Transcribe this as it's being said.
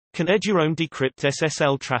Can Eduroam decrypt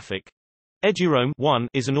SSL traffic? Eduroam 1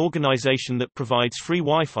 is an organization that provides free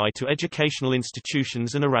Wi-Fi to educational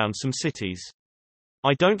institutions and around some cities.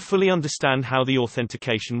 I don't fully understand how the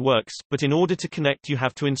authentication works, but in order to connect you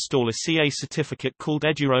have to install a CA certificate called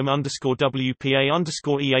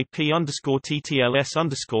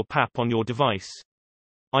Eduroam_WPA_EAP_TTLS_PAP on your device.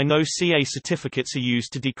 I know CA certificates are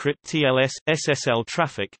used to decrypt TLS, SSL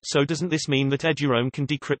traffic, so doesn't this mean that Eduroam can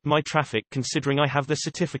decrypt my traffic considering I have the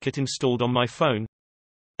certificate installed on my phone?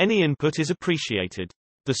 Any input is appreciated.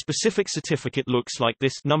 The specific certificate looks like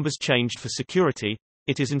this: numbers changed for security.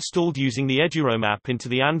 It is installed using the Eduroam app into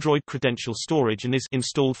the Android credential storage and is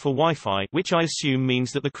installed for Wi-Fi, which I assume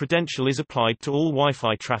means that the credential is applied to all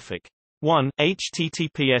Wi-Fi traffic. 1.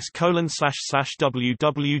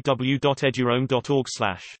 https://www.eduroam.org/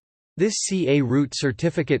 This CA root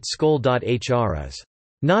certificate skol.hr is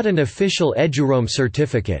not an official Eduroam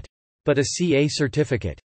certificate, but a CA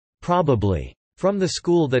certificate, probably from the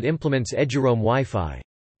school that implements Eduroam Wi-Fi.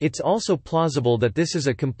 It's also plausible that this is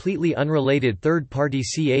a completely unrelated third-party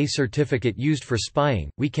CA certificate used for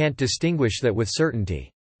spying. We can't distinguish that with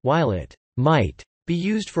certainty. While it might be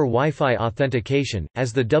used for Wi-Fi authentication,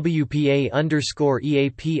 as the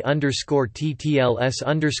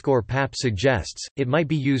WPA_EAP_TTLS_PAP suggests, it might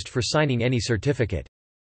be used for signing any certificate.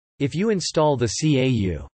 If you install the CA,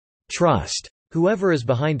 you trust whoever is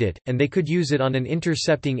behind it, and they could use it on an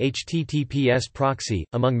intercepting HTTPS proxy,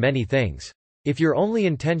 among many things. If your only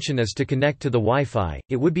intention is to connect to the Wi-Fi,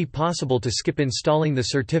 it would be possible to skip installing the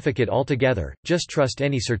certificate altogether, just trust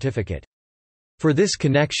any certificate for this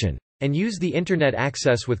connection, and use the Internet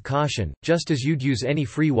access with caution, just as you'd use any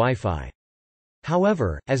free Wi-Fi.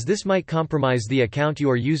 However, as this might compromise the account you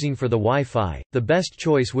are using for the Wi-Fi, the best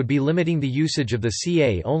choice would be limiting the usage of the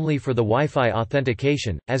CA only for the Wi-Fi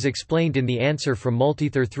authentication, as explained in the answer from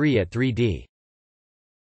Multither 3 at 3D.